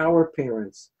to our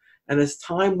parents. And as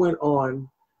time went on,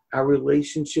 our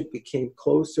relationship became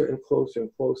closer and closer and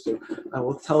closer. I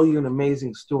will tell you an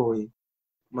amazing story.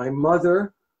 My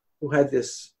mother, who had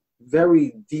this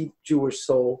very deep Jewish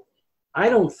soul, I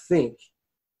don't think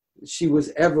she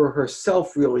was ever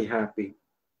herself really happy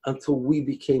until we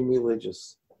became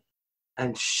religious.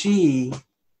 And she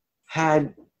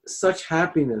had such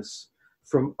happiness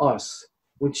from us.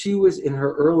 When she was in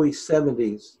her early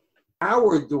 70s,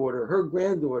 our daughter, her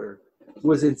granddaughter,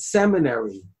 was in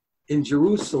seminary in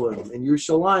Jerusalem, in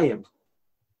Yerushalayim.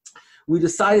 We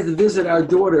decided to visit our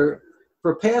daughter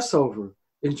for Passover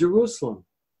in Jerusalem.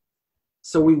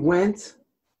 So we went,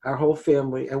 our whole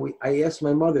family, and I asked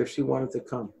my mother if she wanted to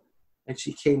come. And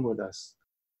she came with us.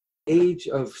 Age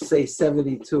of, say,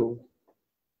 72,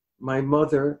 my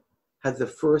mother had the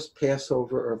first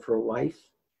Passover of her life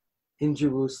in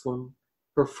Jerusalem,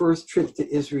 her first trip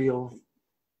to Israel.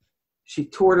 She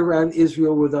toured around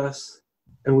Israel with us,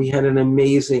 and we had an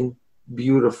amazing,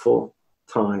 beautiful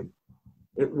time.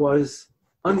 It was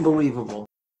unbelievable.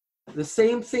 The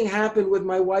same thing happened with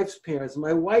my wife's parents.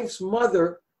 My wife's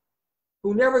mother,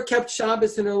 who never kept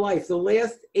Shabbos in her life, the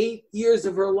last 8 years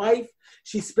of her life,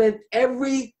 she spent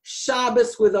every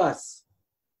Shabbos with us,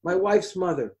 my wife's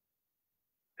mother.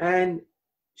 And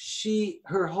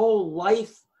her whole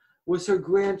life was her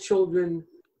grandchildren.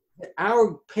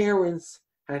 Our parents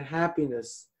had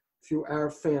happiness through our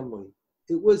family.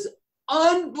 It was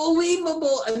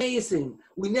unbelievable, amazing.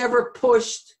 We never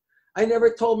pushed. I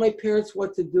never told my parents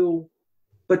what to do,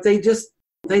 but they just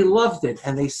they loved it,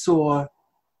 and they saw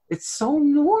it's so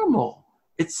normal.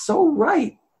 It's so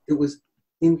right. It was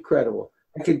incredible.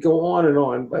 I could go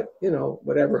on, but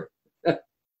whatever.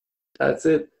 That's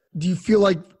it. Do you feel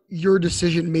like your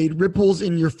decision made ripples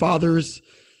in your father's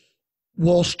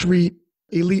Wall Street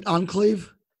elite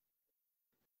enclave?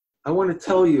 I want to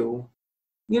tell you,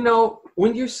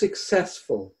 when you're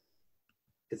successful,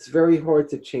 it's very hard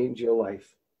to change your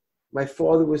life. My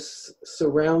father was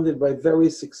surrounded by very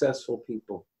successful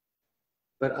people.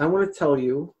 But I want to tell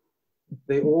you,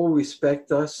 they all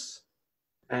respect us.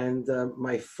 And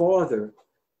my father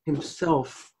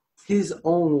himself, his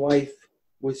own life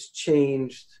was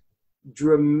changed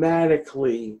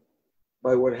dramatically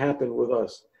by what happened with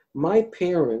us. My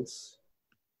parents,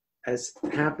 as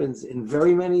happens in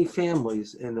very many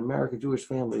families, in American Jewish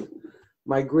families,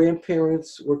 my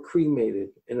grandparents were cremated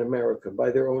in America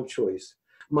by their own choice.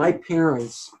 My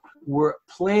parents were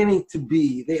planning to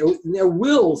be, in their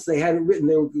wills, they had it written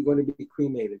they were going to be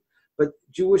cremated. But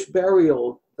Jewish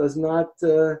burial does not,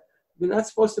 you're not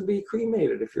supposed to be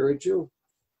cremated if you're a Jew.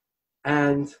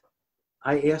 And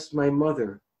I asked my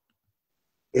mother,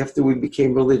 after we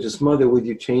became religious, Mother, would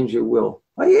you change your will?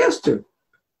 I asked her.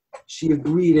 She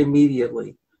agreed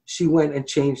immediately. She went and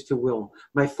changed her will.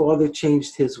 My father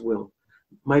changed his will.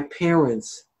 My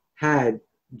parents had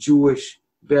Jewish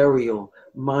burial.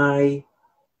 My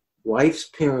wife's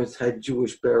parents had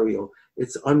Jewish burial.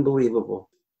 It's unbelievable.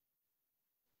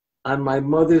 On my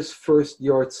mother's first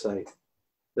yahrzeit,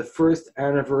 the first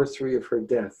anniversary of her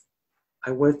death,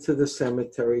 I went to the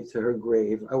cemetery to her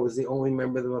grave. I was the only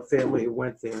member of my family who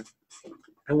went there.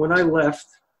 And when I left,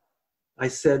 I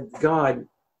said, God,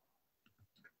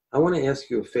 I want to ask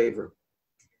you a favor.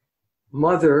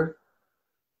 Mother,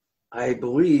 I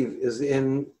believe, is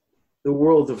in the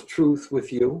world of truth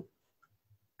with you.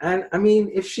 And I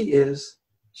mean, if she is,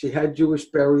 she had Jewish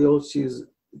burial. She's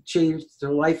changed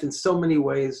her life in so many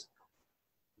ways,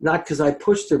 not because I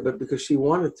pushed her, but because she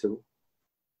wanted to.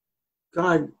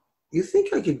 God, you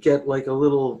think I could get like a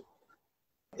little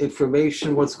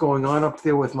information, what's going on up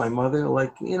there with my mother?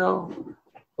 Like,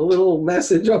 a little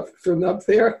message up from up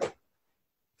there.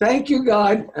 Thank you,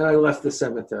 God. And I left the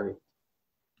cemetery.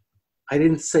 I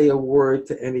didn't say a word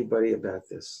to anybody about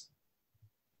this.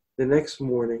 The next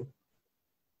morning,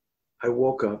 I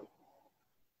woke up.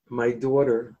 My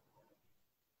daughter,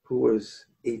 who was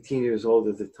 18 years old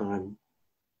at the time,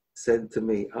 said to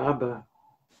me, Abba,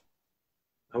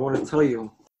 I want to tell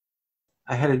you,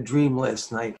 I had a dream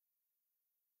last night.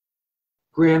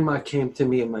 Grandma came to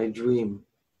me in my dream,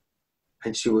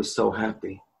 and she was so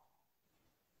happy.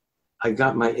 I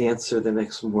got my answer the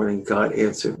next morning. God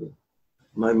answered me.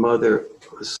 My mother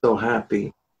was so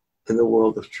happy in the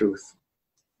world of truth.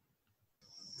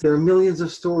 There are millions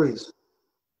of stories.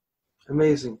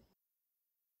 Amazing.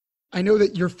 I know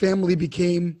that your family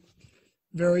became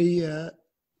very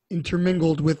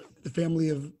intermingled with the family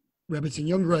of Rebbetzin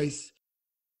Jungreis.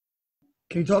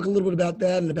 Can you talk a little bit about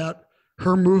that and about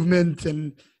her movement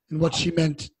and what she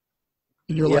meant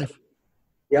in your life?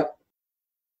 Yep.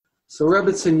 So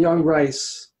Rebbetzin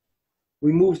Jungreis,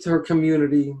 we moved to her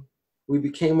community. We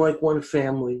became like one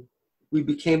family. We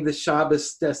became the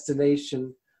Shabbos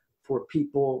destination for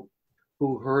people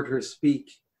who heard her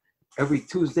speak every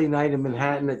Tuesday night in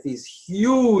Manhattan at these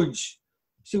huge,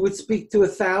 she would speak to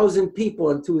 1,000 people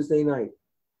on Tuesday night.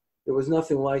 There was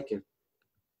nothing like it.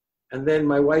 And then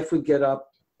my wife would get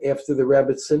up after the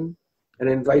Rebbetzin and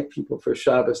invite people for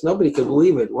Shabbos. Nobody could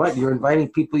believe it. What? You're inviting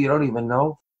people you don't even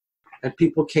know? And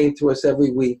people came to us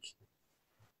every week.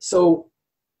 So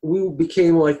we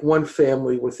became like one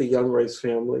family with the Jungreis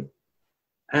family.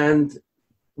 And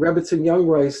Rebbetzin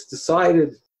Jungreis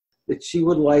decided that she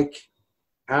would like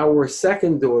our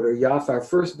second daughter, Yafa. Our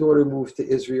first daughter moved to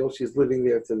Israel. She's living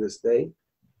there to this day.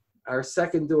 Our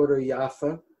second daughter,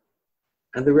 Yafa,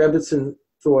 and the Rebbetzin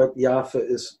thought Yafa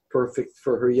is perfect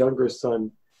for her younger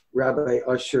son, Rabbi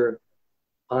Usher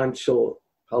Anshel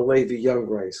Halevi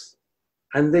Jungreis.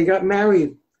 And they got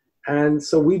married. And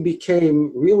so we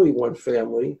became really one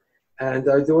family. And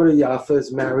our daughter Yafa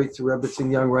is married to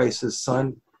Rebbetzin Jungreis'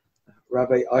 son,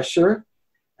 Rabbi Usher.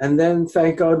 And then,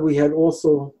 thank God, we had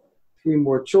also 3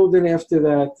 more children after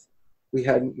that. We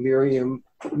had Miriam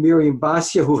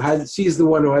Basia, she's the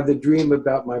one who had the dream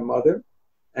about my mother,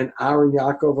 and Aaron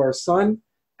Yaakov, our son,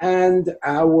 and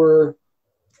our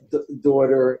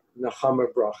daughter, Nechama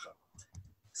Bracha.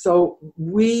 So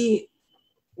the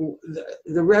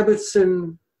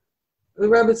Rebbetzin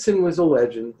was a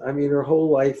legend. I mean, her whole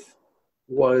life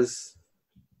was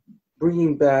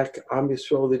bringing back Am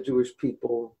Yisrael, the Jewish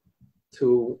people,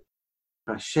 to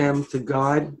Hashem, to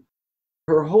God.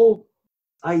 Her whole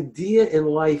idea in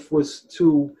life was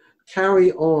to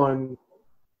carry on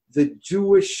the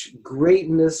Jewish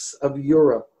greatness of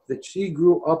Europe that she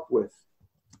grew up with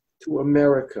to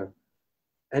America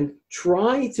and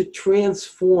try to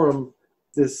transform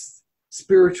this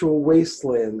spiritual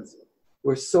wasteland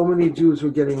where so many Jews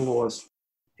were getting lost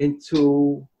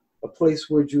into a place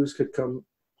where Jews could come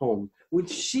home. When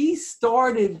she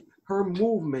started her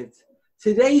movement,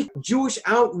 today Jewish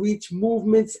outreach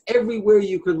movements everywhere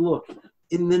you could look.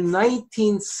 In the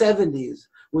 1970s,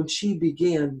 when she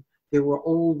began, there were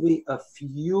only a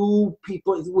few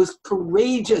people. It was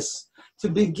courageous to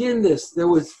begin this. There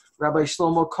was Rabbi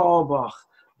Shlomo Carlebach,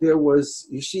 there was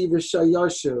Yeshiva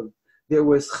Shayashiv, there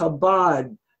was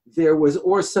Chabad, there was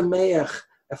Or Sameach.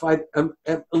 If I'm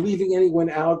leaving anyone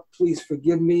out, please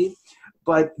forgive me.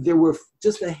 But there were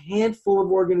just a handful of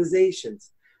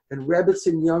organizations. And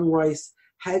Rebbetzin Jungreis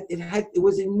it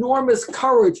was enormous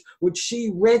courage when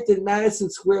she rented Madison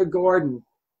Square Garden.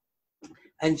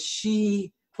 And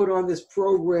she put on this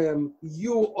program,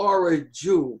 You Are a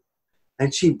Jew.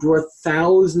 And she brought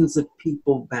thousands of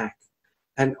people back.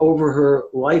 And over her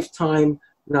lifetime,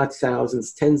 not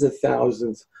thousands, tens of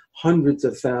thousands, hundreds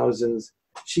of thousands,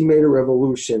 she made a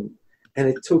revolution. And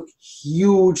it took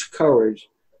huge courage.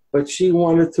 But she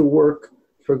wanted to work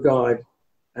for God.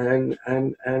 And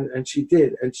she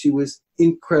did. And she was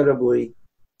incredibly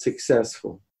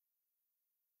successful.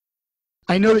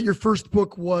 I know that your first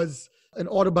book was an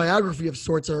autobiography of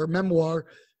sorts, or a memoir.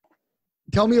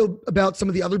 Tell me about some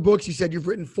of the other books. You said you've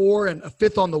written 4 and a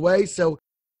 5th on the way. So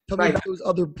tell me about those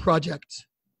other projects.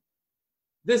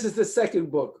 This is the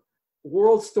second book,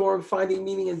 World Storm, Finding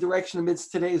Meaning and Direction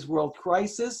Amidst Today's World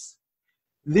Crisis.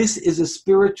 This is a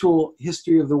spiritual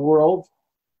history of the world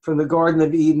from the Garden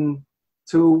of Eden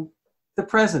to the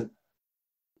present.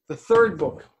 The third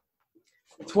book,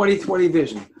 2020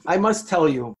 Vision. I must tell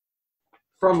you,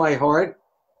 from my heart,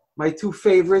 my 2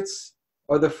 favorites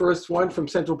are the first one, From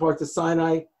Central Park to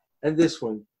Sinai, and this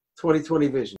one, 2020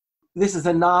 Vision. This is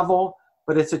a novel,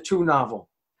 but it's a true novel.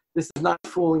 This is not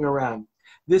fooling around.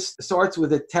 This starts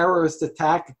with a terrorist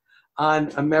attack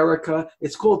on America.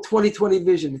 It's called 2020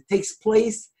 Vision. It takes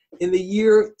place in the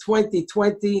year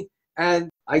 2020, and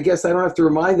I guess I don't have to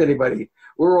remind anybody,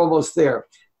 we're almost there.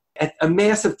 At a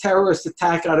massive terrorist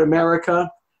attack on America,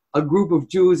 a group of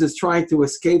Jews is trying to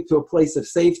escape to a place of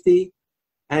safety,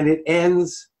 and it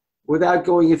ends, without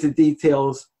going into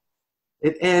details,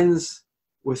 it ends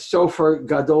with Shofar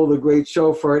Gadol, the great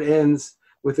Shofar. It ends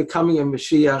with the coming of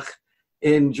Mashiach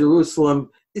in Jerusalem.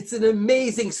 It's an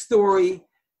amazing story,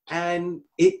 and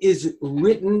it is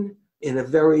written in a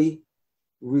very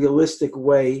realistic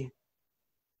way,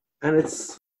 and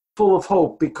it's full of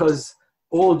hope because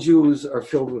all Jews are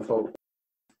filled with hope.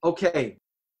 Okay,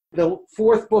 the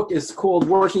 4th book is called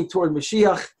Working Toward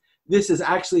Mashiach. This is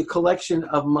actually a collection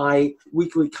of my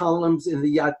weekly columns in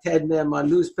the Yated Ne'eman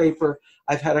newspaper.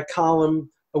 I've had a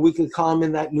weekly column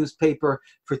in that newspaper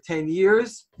for 10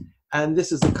 years. And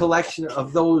this is a collection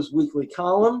of those weekly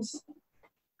columns.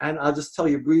 And I'll just tell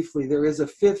you briefly, there is a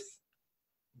 5th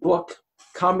book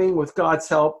coming with God's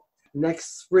help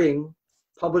next spring,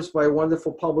 published by a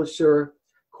wonderful publisher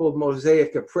called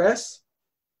Mosaic Press.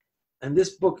 And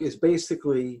this book is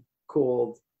basically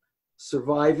called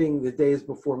Surviving the Days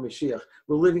Before Mashiach.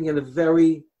 We're living in a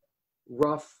very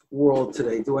rough world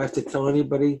today. Do I have to tell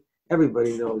anybody?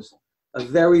 Everybody knows. A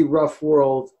very rough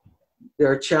world.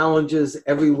 There are challenges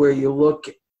everywhere you look.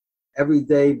 Every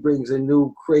day brings a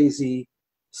new crazy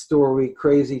story,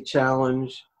 crazy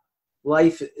challenge.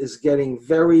 Life is getting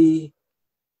very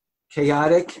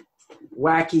chaotic,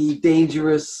 wacky,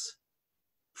 dangerous,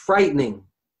 frightening.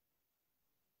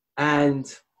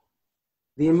 And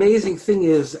the amazing thing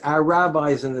is, our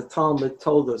rabbis in the Talmud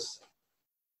told us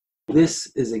this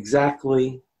is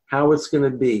exactly how it's going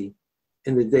to be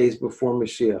in the days before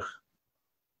Mashiach.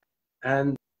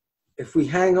 And if we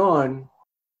hang on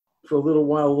for a little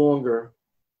while longer,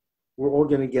 we're all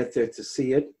going to get there to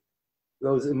see it.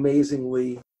 Those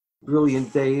amazingly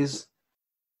brilliant days,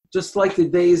 just like the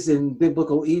days in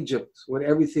biblical Egypt when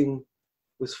everything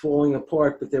was falling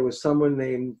apart, but there was someone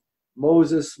named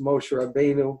Moses, Moshe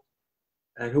Rabbeinu,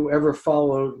 and whoever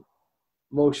followed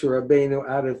Moshe Rabbeinu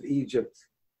out of Egypt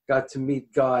got to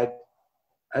meet God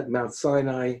at Mount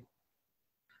Sinai.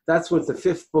 That's what the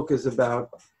 5th book is about.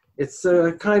 It's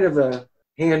a kind of a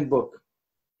handbook.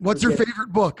 What's your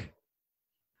favorite book?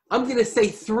 I'm going to say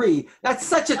 3. That's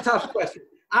such a tough question.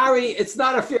 Ari, it's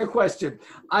not a fair question.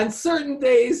 On certain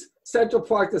days, Central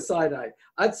Park to Sinai.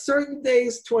 On certain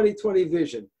days, 2020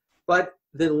 Vision. But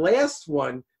the last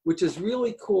one, which is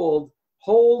really called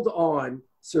Hold On,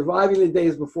 Surviving the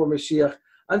Days Before Mashiach,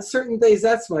 On certain days,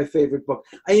 that's my favorite book.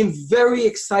 I am very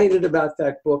excited about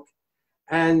that book,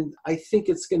 and I think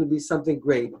it's going to be something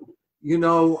great. You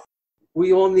know,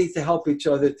 we all need to help each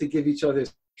other to give each other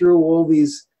through all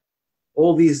these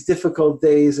difficult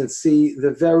days and see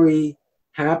the very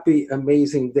happy,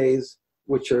 amazing days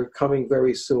which are coming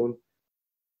very soon.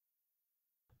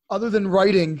 Other than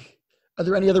writing, are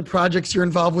there any other projects you're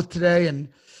involved with today? And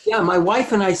yeah, my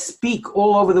wife and I speak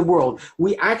all over the world.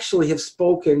 We actually have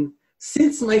spoken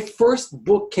since my first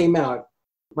book came out.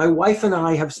 My wife and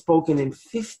I have spoken in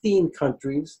 15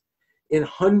 countries, in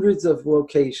hundreds of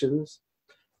locations,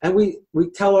 and we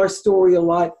tell our story a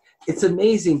lot. It's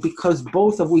amazing because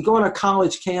we go on a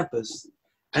college campus,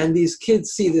 and these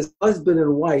kids see this husband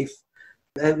and wife,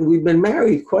 and we've been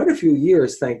married quite a few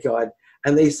years, thank God,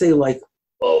 and they say like,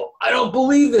 oh, I don't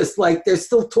believe this. Like they're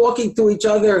still talking to each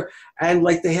other, and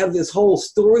like they have this whole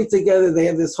story together. They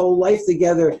have this whole life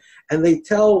together, and they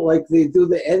tell like they do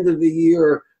the end of the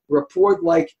year report,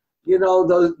 like, you know,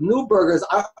 those Neubergers.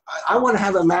 I want to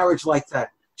have a marriage like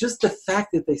that. Just the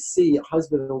fact that they see a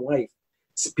husband and a wife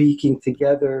speaking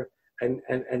together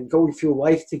and going through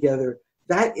life together,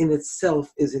 that in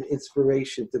itself is an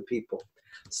inspiration to people.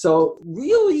 So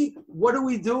really, what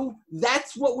do?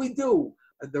 That's what we do.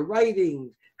 The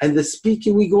writing and the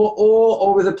speaking, we go all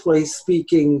over the place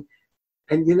speaking.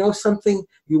 And you know something?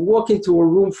 You walk into a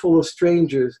room full of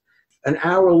strangers, an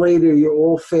hour later, you're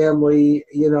all family,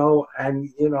 you know, and,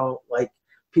 you know, like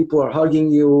people are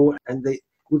hugging you and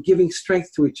we're giving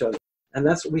strength to each other. And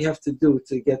that's what we have to do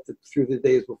to get through the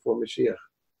days before Mashiach.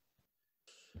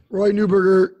 Roy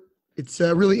Neuberger, it's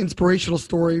a really inspirational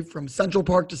story from Central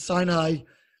Park to Sinai.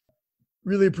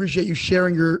 Really appreciate you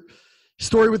sharing your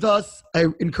story with us. I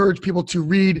encourage people to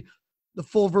read the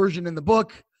full version in the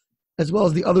book, as well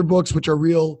as the other books, which are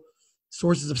real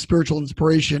sources of spiritual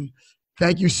inspiration.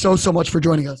 Thank you so much for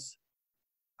joining us.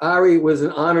 Ari, it was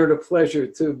an honor and a pleasure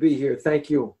to be here.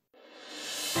 Thank you.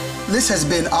 This has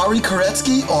been Ari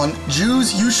Koretsky on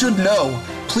Jews You Should Know.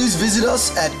 Please visit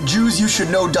us at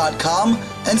JewsYouShouldKnow.com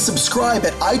and subscribe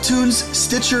at iTunes,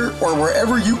 Stitcher, or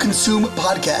wherever you consume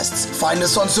podcasts. Find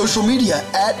us on social media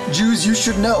at Jews You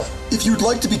Should Know. If you'd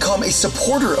like to become a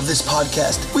supporter of this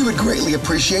podcast, we would greatly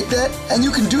appreciate that, and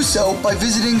you can do so by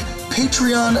visiting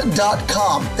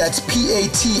patreon.com. That's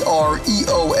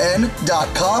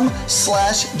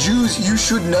patreon.com/Jews You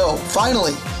Should Know.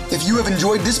 Finally, if you have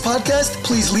enjoyed this podcast,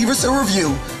 please leave us a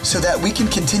review so that we can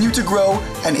continue to grow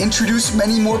and introduce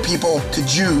many more people to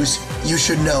Jews You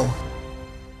Should Know.